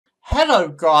Hello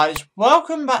guys,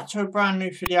 welcome back to a brand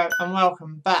new video and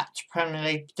welcome back to Premier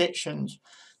League Predictions.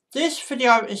 This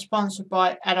video is sponsored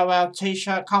by LOL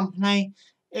T-shirt company.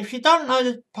 If you don't know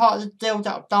the part of the deal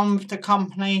that I've done with the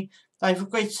company, they've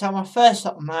agreed to sell my first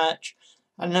lot of merch,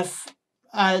 and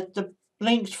the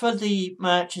links for the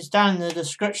merch is down in the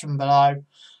description below.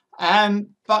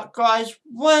 But guys,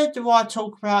 where do I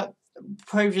talk about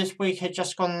previous week had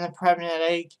just gone in the Premier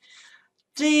League?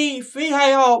 The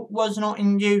VAR was not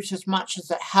in use as much as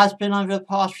it has been over the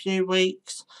past few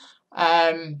weeks.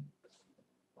 I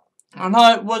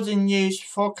know it was in use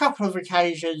for a couple of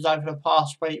occasions over the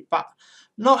past week, but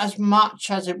not as much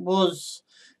as it was,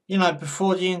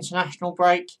 before the international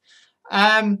break.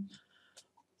 Also,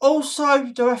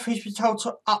 the referees were told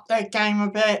to up their game a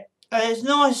bit. It's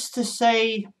nice to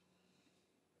see,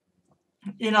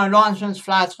 linesman's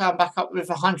flags going back up with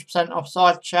 100%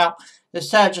 offside shout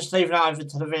instead of just leaving it over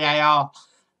to the VAR.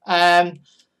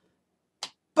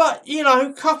 But,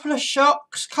 couple of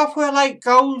shocks, couple of late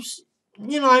goals.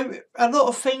 A lot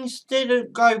of things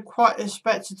didn't go quite as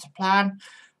expected to plan.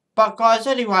 But, guys,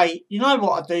 anyway, you know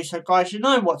what I do. So, guys, you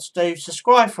know what to do.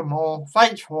 Subscribe for more.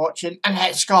 Thanks for watching, and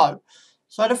let's go.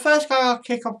 So, the first game I'll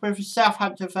kick off with is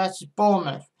Southampton versus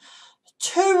Bournemouth.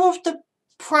 Two of the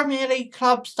Premier League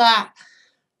clubs that,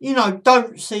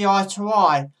 don't see eye to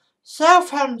eye.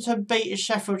 Southampton beat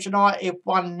Sheffield United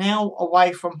 1-0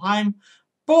 away from home.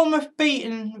 Bournemouth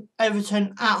beating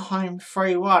Everton at home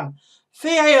 3-1.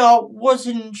 VAR was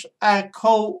in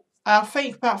call, I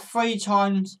think, about 3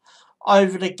 times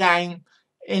over the game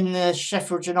in the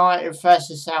Sheffield United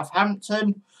versus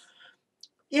Southampton.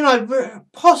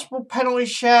 Possible penalty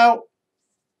shout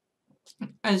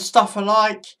and stuff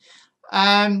alike.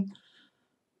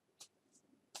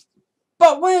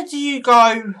 But where do you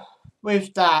go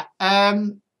with that?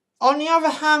 On the other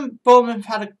hand, Bournemouth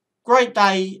had a great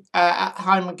day at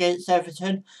home against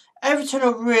Everton. Everton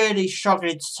are really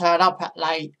struggling to turn up at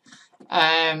late.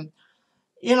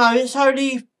 It's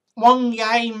only one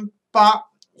game, but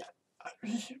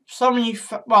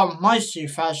most of you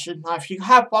fans should know, if you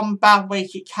have one bad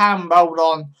week, it can roll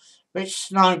on, which is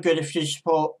no good if you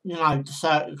support, the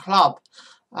certain club.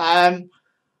 But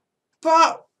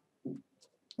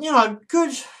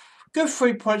good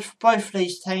 3 points for both of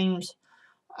these teams.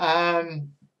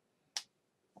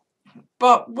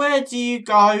 But where do you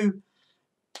go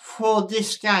for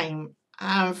this game?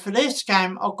 For this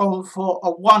game, I've gone for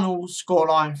a 1-1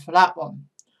 scoreline for that one.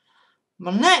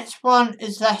 My next one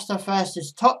is Leicester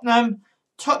versus Tottenham.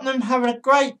 Tottenham having a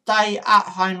great day at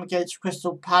home against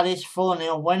Crystal Palace,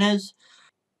 4-0 winners.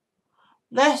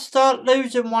 Leicester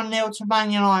losing 1-0 to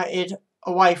Man United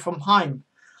away from home.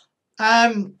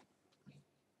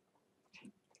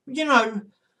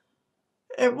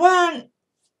 It weren't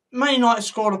Man United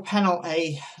scored a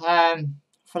penalty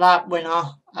for that winner.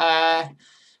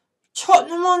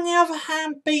 Tottenham, on the other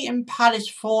hand, beating Palace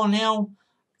 4-0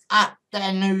 at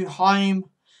their new home.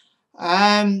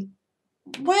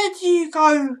 Where do you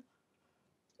go,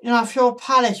 if you're a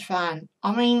Palace fan?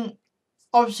 I mean,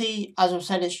 obviously, as I've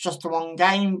said, it's just the one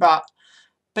game, but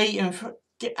getting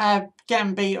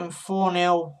beaten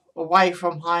 4-0 away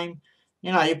from home,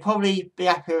 you'd probably be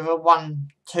happy with a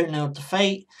 1-2-0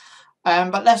 defeat.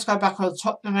 But let's go back on the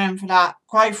Tottenham end for that.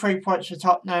 Great 3 points for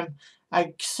Tottenham.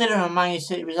 Considering a Man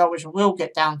City result, which we'll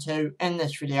get down to in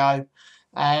this video,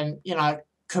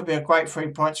 could be a great 3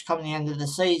 points come the end of the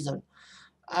season.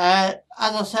 As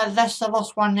I said, Leicester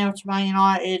lost 1-0 to Man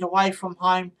United away from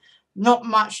home. Not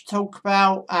much to talk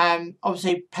about.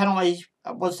 Obviously, penalties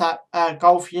was that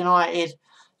goal for United.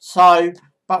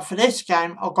 But for this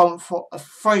game, I've gone for a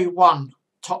 3-1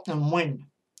 Tottenham win.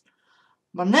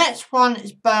 My next one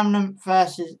is Burnley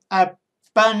versus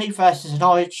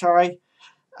Norwich.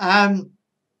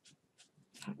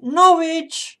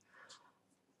 Norwich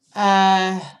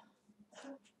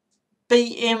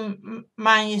beating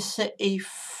Man City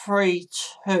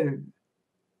 3-2.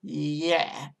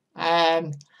 Yeah.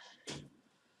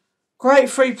 Great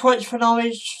 3 points for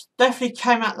Norwich. Definitely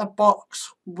came out the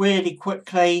box really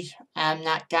quickly.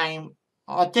 That game,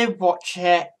 I did watch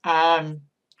it. Fair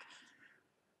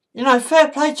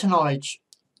play to Norwich.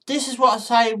 This is what I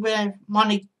say when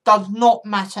money does not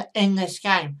matter in this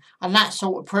game, and that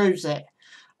sort of proves it.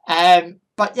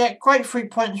 But yeah, great 3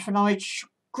 points for Norwich.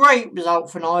 Great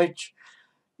result for Norwich.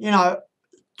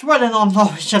 Dwelling on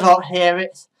Norwich a lot here.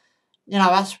 It's,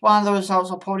 that's one of the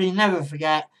results I'll probably never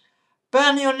forget.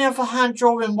 Burnley, on the other hand,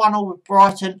 drawing 1-1 with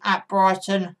Brighton at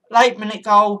Brighton. Late minute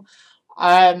goal.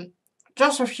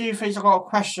 Just a few things I've got a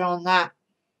question on that.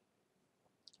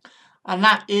 And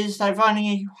that is they've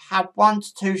only had 1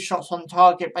 to 2 shots on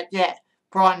target, but yet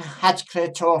Brighton had to clear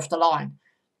 2 off the line.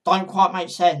 don't quite make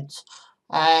sense.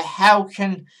 How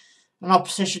can an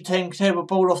opposition team clear the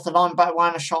ball off the line but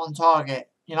win a shot on target?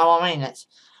 You know what I mean? It's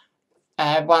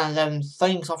one of them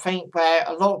things, I think, where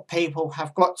a lot of people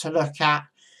have got to look at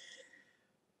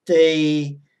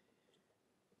the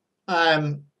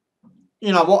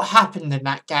what happened in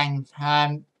that game.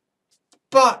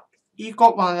 But you've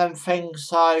got one of them things,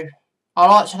 so I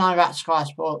like to know about Sky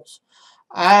Sports.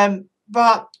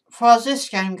 But as far as this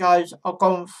game goes, I've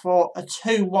gone for a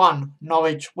 2-1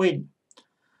 Norwich win.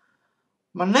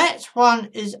 My next one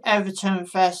is Everton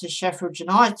versus Sheffield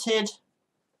United.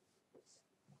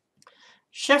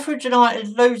 Sheffield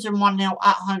United losing 1-0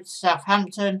 at home to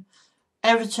Southampton.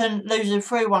 Everton losing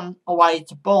 3-1 away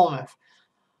to Bournemouth.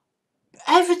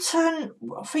 Everton,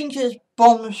 I think it's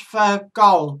Bournemouth's third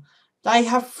goal. They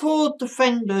have 4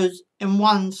 defenders in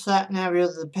one certain area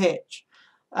of the pitch.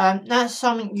 That's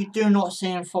something you do not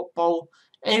see in football,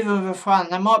 even with a front.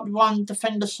 There might be one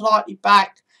defender slightly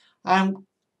back.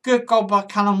 Good goal by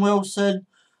Callum Wilson.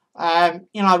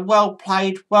 Well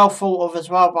played, well thought of as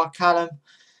well by Callum.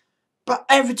 But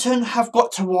Everton have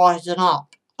got to widen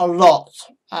up a lot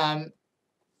to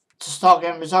start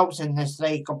getting results in this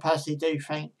league, I personally do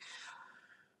think.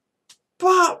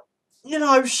 But,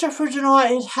 Sheffield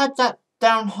United had that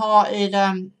downhearted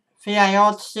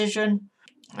VAR decision.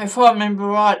 If I remember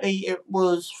rightly, it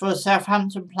was for a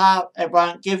Southampton player, it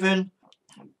weren't given.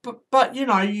 But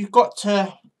you've got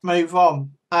to move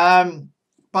on.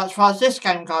 But as far as this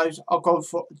game goes, I've gone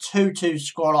for a 2-2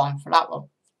 scoreline for that one.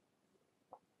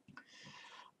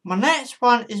 My next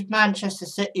one is Manchester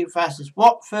City versus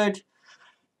Watford.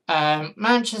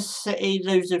 Manchester City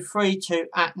losing 3-2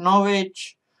 at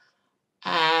Norwich.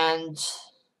 And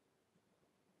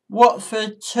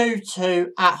Watford 2-2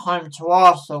 at home to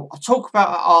Arsenal. I'll talk about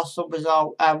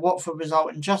our Watford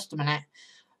result in just a minute.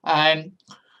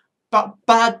 But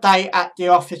bad day at the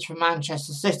office for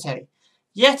Manchester City.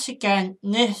 Yet again,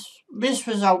 this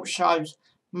result shows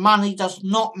money does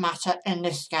not matter in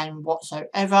this game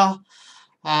whatsoever.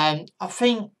 I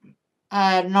think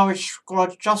Norwich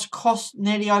squad just cost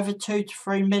nearly over 2 to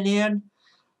 3 million.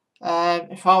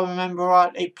 If I remember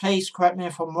rightly, please correct me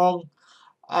if I'm wrong.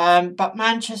 But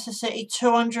Manchester City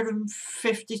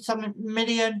 250 something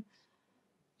million.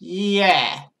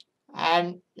 Yeah.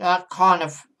 And that kind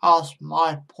of asks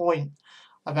my point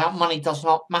about money does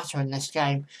not matter in this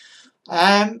game.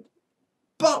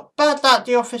 But bad at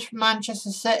the office for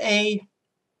Manchester City.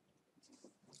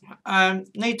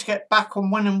 Need to get back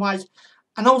on winning ways.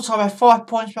 And also they're 5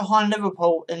 points behind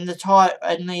Liverpool in the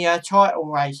title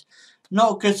race.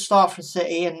 Not a good start for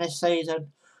City in this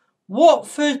season.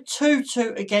 Watford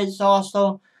 2-2 against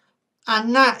Arsenal.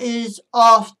 And that is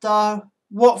after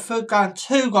Watford going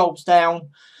 2 goals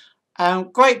down.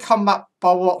 Great comeback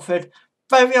by Watford.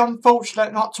 Very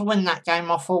unfortunate not to win that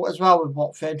game, I thought, as well with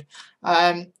Watford.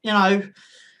 But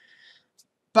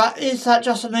is that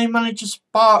just a new manager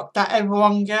spark that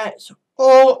everyone gets?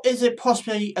 Or is it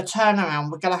possibly a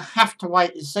turnaround? We're going to have to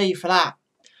wait and see for that.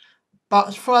 But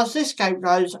as far as this game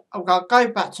goes, I'm going to go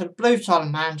back to the blue side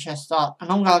of Manchester and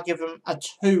I'm going to give them a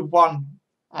 2-1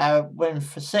 win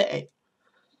for City.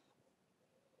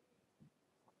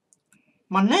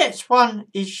 My next one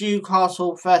is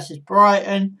Newcastle versus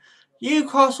Brighton.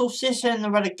 Newcastle sits in the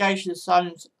relegation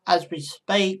zones as we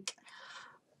speak.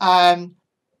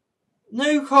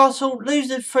 Newcastle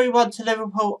loses 3-1 to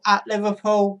Liverpool at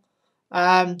Liverpool.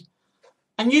 And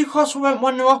Newcastle went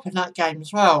 1-0 up in that game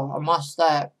as well, I must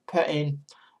put in.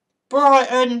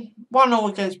 Brighton 1-0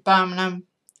 against Birmingham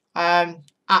at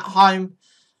home.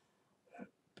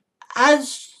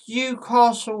 As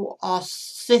Newcastle are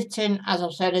sitting, as I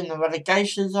said, in the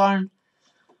relegation zone.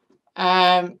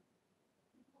 But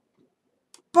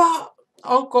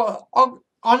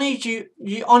I need you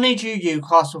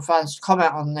Newcastle fans to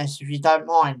comment on this if you don't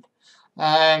mind.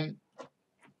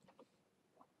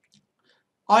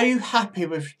 Are you happy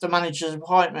with the manager's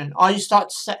appointment? Are you starting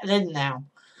to settle in now?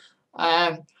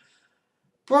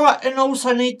 Brighton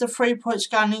also need the 3 points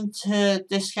going into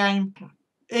this game.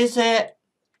 Is it,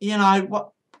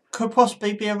 what could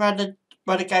possibly be a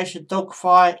relegation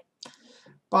dogfight?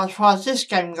 But as far as this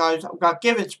game goes, I'm going to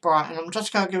give it to Brighton. I'm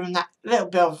just going to give them that little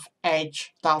bit of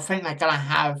edge that I think they're going to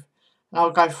have. And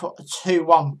I'll go for a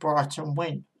 2-1 Brighton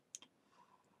win.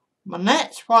 My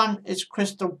next one is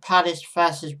Crystal Palace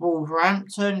versus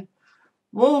Wolverhampton.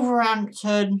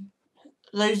 Wolverhampton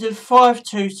losing 5-2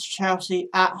 to Chelsea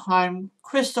at home.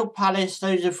 Crystal Palace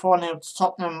losing 4-0 to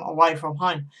Tottenham away from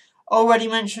home. Already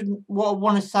mentioned what I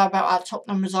want to say about that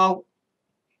Tottenham result.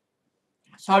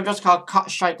 So I'm just going to cut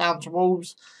straight down to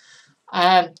Wolves.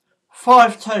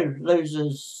 5-2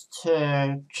 losers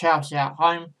to Chelsea at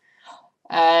home.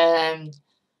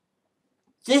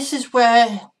 This is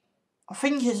where I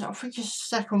think it's the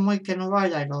second week in a row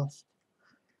they lost.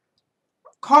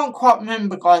 Can't quite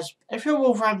remember, guys. If you're a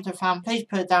Wolverhampton fan, please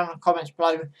put it down in the comments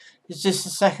below. Is this the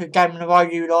second game in a row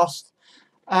you lost?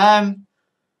 But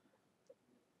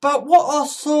what I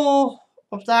saw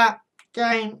of that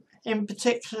game in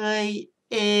particularly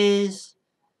is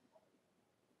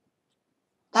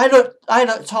they look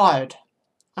tired,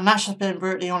 and that's just being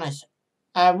brutally honest.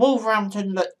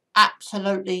 Wolverhampton looked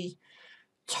absolutely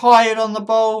tired on the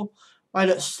ball. They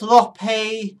looked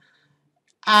sloppy,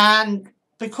 and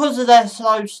because of their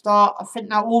slow start, I think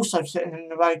they're also sitting in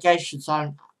the relegation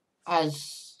zone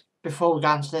as before we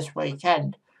go into this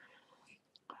weekend.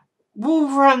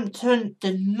 Wolverhampton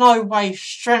did no way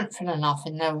strengthen enough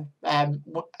in their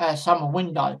summer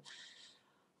window.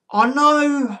 I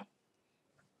know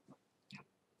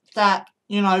that,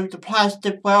 the players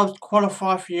did well to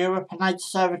qualify for Europe and they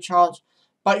deserve a chance,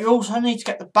 but you also need to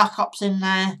get the backups in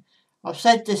there. I've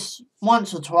said this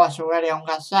once or twice already, I'm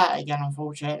going to say it again,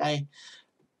 unfortunately.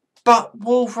 But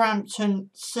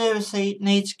Wolverhampton seriously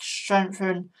needs to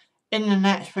strengthen in the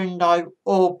next window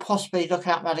or possibly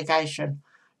looking at relegation.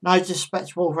 No disrespect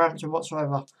to Wolverhampton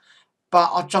whatsoever.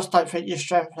 But I just don't think you're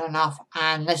strengthened enough,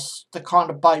 and this is the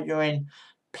kind of boat you're in.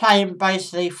 Playing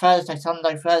basically Thursday,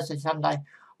 Sunday.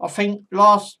 I think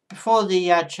before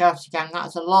the Chelsea game, that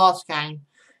was the last game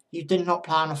you did not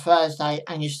play on a Thursday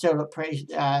and you still look pretty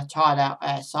tired out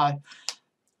there. So,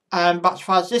 but as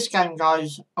far as this game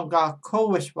goes, I'm going to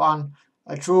call this one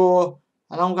a draw,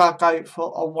 and I'm going to go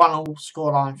for a 1-1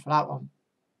 scoreline for that one.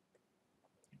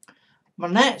 My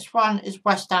next one is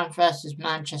West Ham versus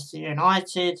Manchester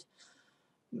United.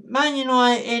 Man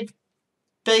United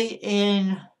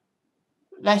beating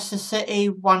Leicester City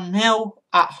 1-0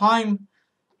 at home.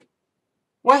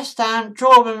 West Ham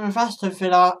drawing with Aston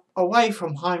Villa away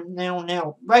from home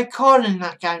 0-0. Red card in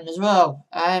that game as well.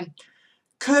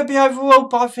 Could be overruled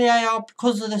by VAR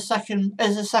because of the second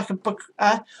book.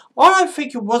 I don't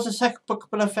think it was a second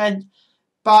bookable offence,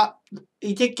 but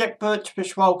he did get booked,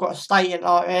 which I've got to state it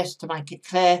like this to make it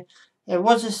clear. It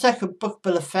was a second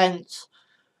bookable offence.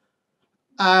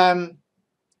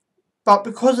 But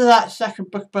because of that second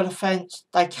bookable offence,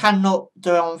 they cannot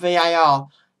do it on VAR.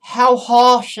 How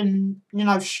harsh and,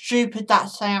 stupid that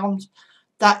sounds.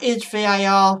 That is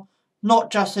VAR,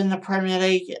 not just in the Premier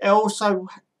League. It also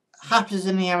happens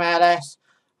in the MLS,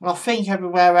 and I think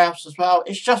everywhere else as well.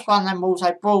 It's just one of them rules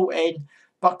they brought in,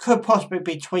 but could possibly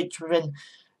be tweaked within,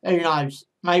 who knows,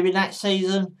 maybe next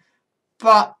season.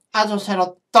 But, as I said, I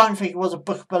don't think it was a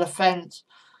bookable offence.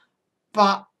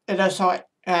 But it looks like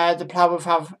the player will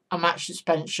have a match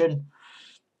suspension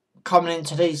coming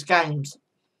into these games.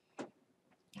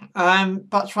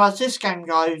 But as far as this game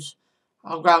goes,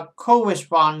 I'm going to call this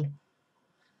one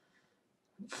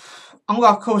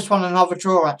another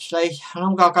draw, actually, and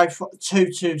I'm going to go for a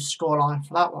 2-2 scoreline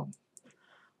for that one.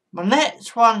 My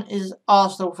next one is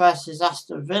Arsenal versus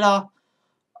Aston Villa.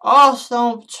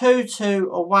 Arsenal 2-2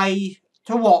 away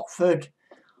to Watford.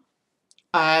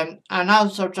 And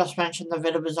as I've just mentioned, the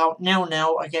Villa result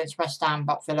 0-0 against West Ham,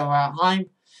 but Villa were at home.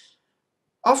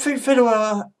 I think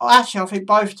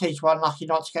both teams were unlucky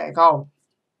not to get a goal.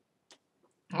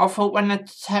 I thought when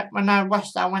West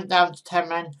Ham went down to 10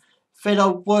 men,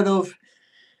 Villa would have,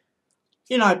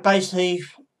 basically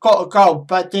got a goal,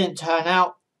 but it didn't turn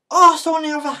out. Arsenal, on the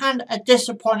other hand, a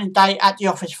disappointing day at the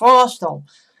office for Arsenal.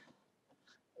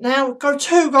 Now, go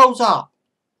 2 goals up.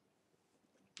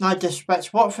 No disrespect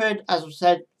to Watford, as I've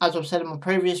said in my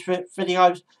previous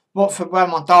videos, Watford were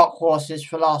my dark horses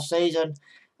for last season.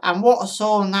 And what I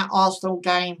saw in that Arsenal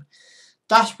game,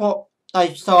 that's what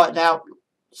they started out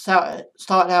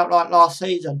like last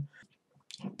season.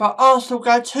 But Arsenal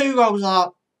go 2 goals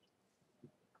up.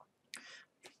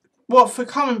 Watford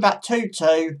coming back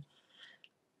 2-2.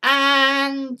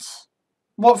 And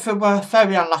Watford were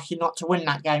very unlucky not to win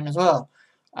that game as well.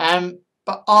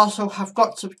 But Arsenal have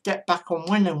got to get back on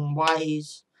winning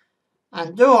ways.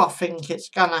 And do I think it's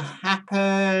going to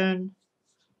happen?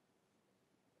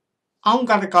 I'm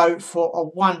going to go for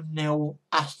a 1-0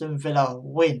 Aston Villa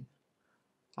win.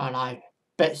 I know,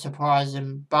 bit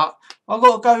surprising, but I've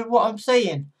got to go with what I'm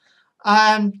seeing.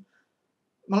 My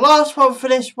last one for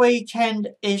this weekend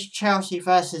is Chelsea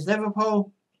versus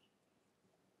Liverpool.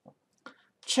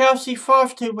 Chelsea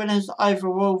 5-2 winners over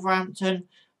Wolverhampton.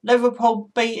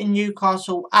 Liverpool beating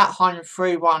Newcastle at home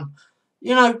 3-1.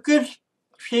 Good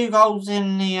few goals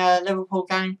in the Liverpool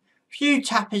game. Few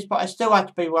tappies, but it still had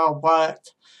to be well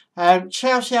worked.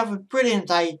 Chelsea have a brilliant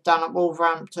day done at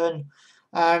Wolverhampton.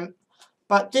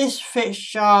 But this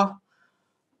fixture,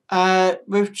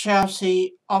 with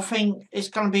Chelsea, I think it's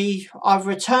going to be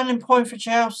either a turning point for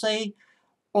Chelsea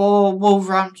or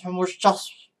Wolverhampton was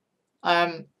just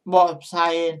what I'm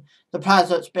saying. The players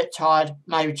looked a bit tired.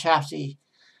 Maybe Chelsea,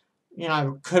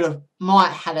 might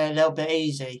have had it a little bit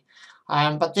easy.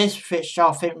 But this fixture,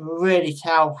 I think, will really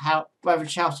tell whether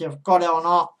Chelsea have got it or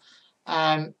not.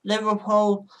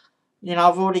 Liverpool,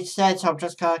 I've already said, so I'm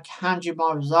just going to hand you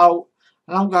my result.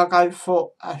 And I'm going to go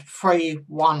for a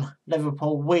 3-1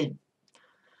 Liverpool win.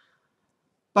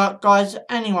 But guys,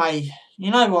 anyway,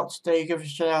 you know what to do. Give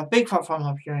us a big thumbs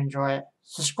up if you enjoy it.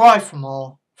 Subscribe for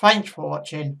more. Thanks for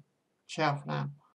watching. Ciao for now.